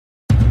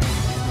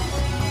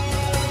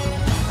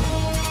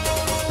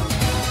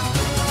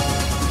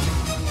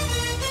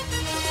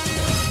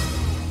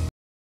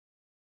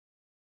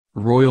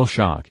Royal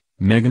shock,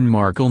 Meghan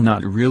Markle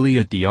not really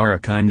a tiara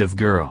kind of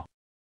girl.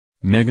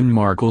 Meghan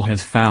Markle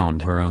has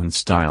found her own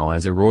style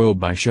as a royal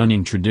by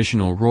shunning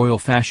traditional royal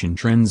fashion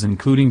trends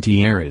including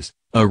tiaras,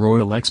 a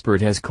royal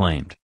expert has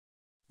claimed.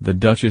 The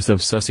Duchess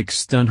of Sussex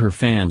stunned her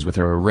fans with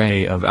her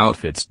array of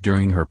outfits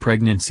during her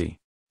pregnancy.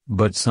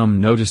 But some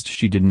noticed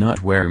she did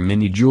not wear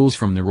many jewels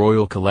from the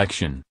royal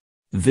collection.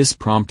 This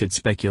prompted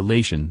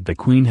speculation the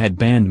Queen had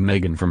banned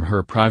Meghan from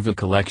her private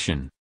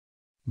collection.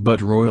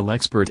 But royal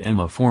expert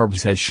Emma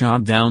Forbes has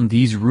shot down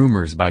these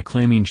rumors by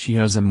claiming she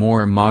has a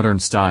more modern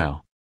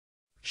style.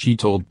 She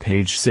told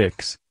Page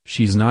 6,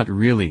 "She's not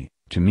really,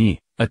 to me,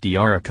 a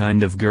tiara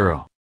kind of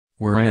girl.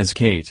 Whereas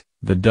Kate,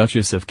 the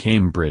Duchess of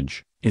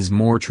Cambridge, is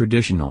more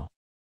traditional.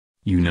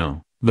 You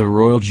know, the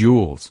royal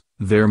jewels,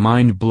 they're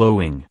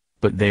mind-blowing,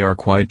 but they are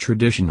quite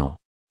traditional.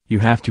 You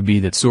have to be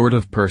that sort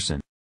of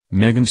person."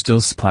 Meghan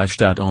still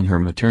splashed out on her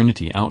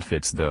maternity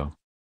outfits though.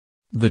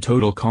 The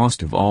total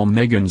cost of all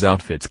Meghan's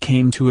outfits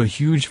came to a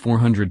huge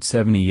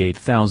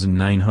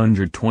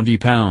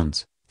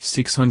 £478,920,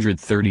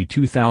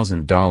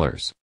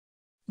 $632,000.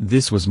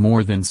 This was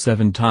more than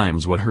 7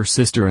 times what her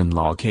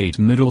sister-in-law Kate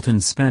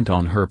Middleton spent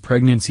on her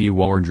pregnancy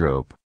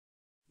wardrobe.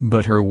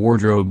 But her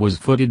wardrobe was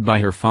footed by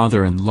her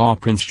father-in-law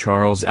Prince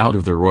Charles out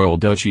of the royal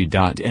duchy.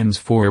 Ms.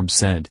 Forbes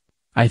said,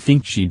 "I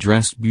think she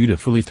dressed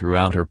beautifully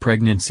throughout her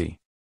pregnancy.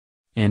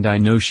 And I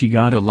know she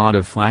got a lot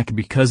of flack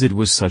because it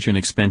was such an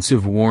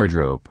expensive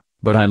wardrobe,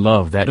 but I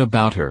love that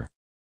about her.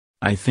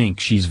 I think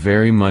she's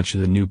very much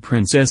the new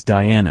Princess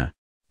Diana.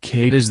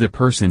 Kate is the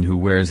person who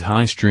wears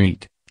high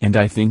street, and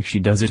I think she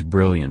does it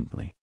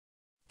brilliantly.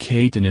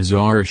 Kate in a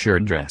Zara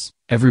shirt dress,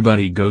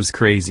 everybody goes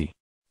crazy.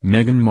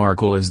 Meghan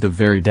Markle is the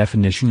very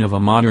definition of a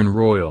modern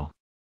royal."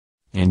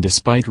 And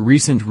despite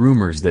recent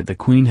rumors that the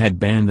Queen had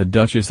banned the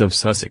Duchess of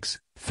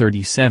Sussex,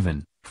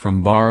 37,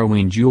 from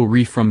borrowing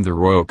jewelry from the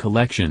royal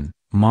collection,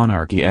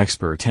 monarchy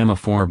expert Emma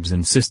Forbes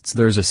insists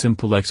there's a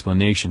simple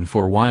explanation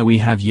for why we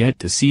have yet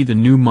to see the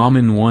new mom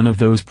in one of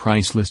those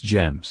priceless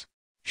gems.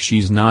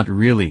 "She's not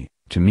really,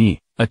 to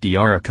me, a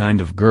tiara kind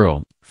of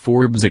girl,"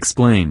 Forbes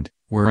explained,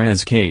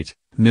 "whereas Kate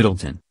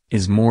Middleton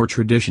is more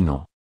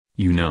traditional.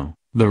 You know,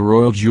 the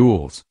royal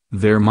jewels,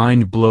 they're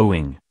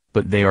mind-blowing,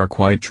 but they are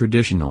quite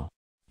traditional.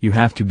 You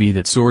have to be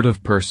that sort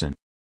of person."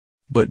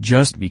 But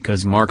just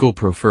because Markle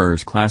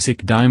prefers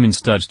classic diamond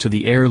studs to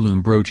the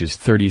heirloom brooches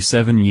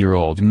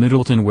 37-year-old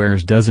Middleton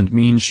wears doesn't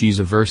mean she's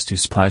averse to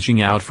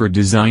splashing out for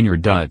designer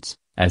duds,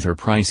 as her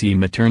pricey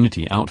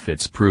maternity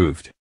outfits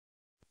proved.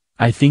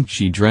 "I think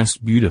she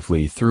dressed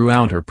beautifully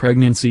throughout her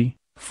pregnancy,"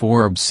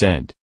 Forbes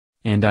said.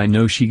 "And I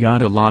know she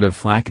got a lot of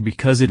flack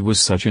because it was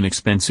such an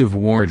expensive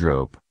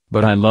wardrobe,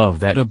 but I love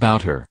that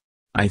about her.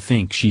 I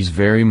think she's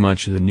very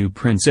much the new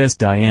Princess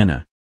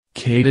Diana.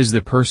 Kate is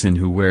the person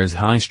who wears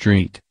high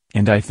street,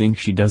 and I think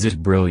she does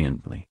it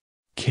brilliantly.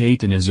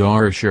 Kate in a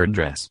Zara shirt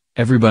dress,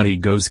 everybody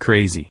goes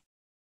crazy."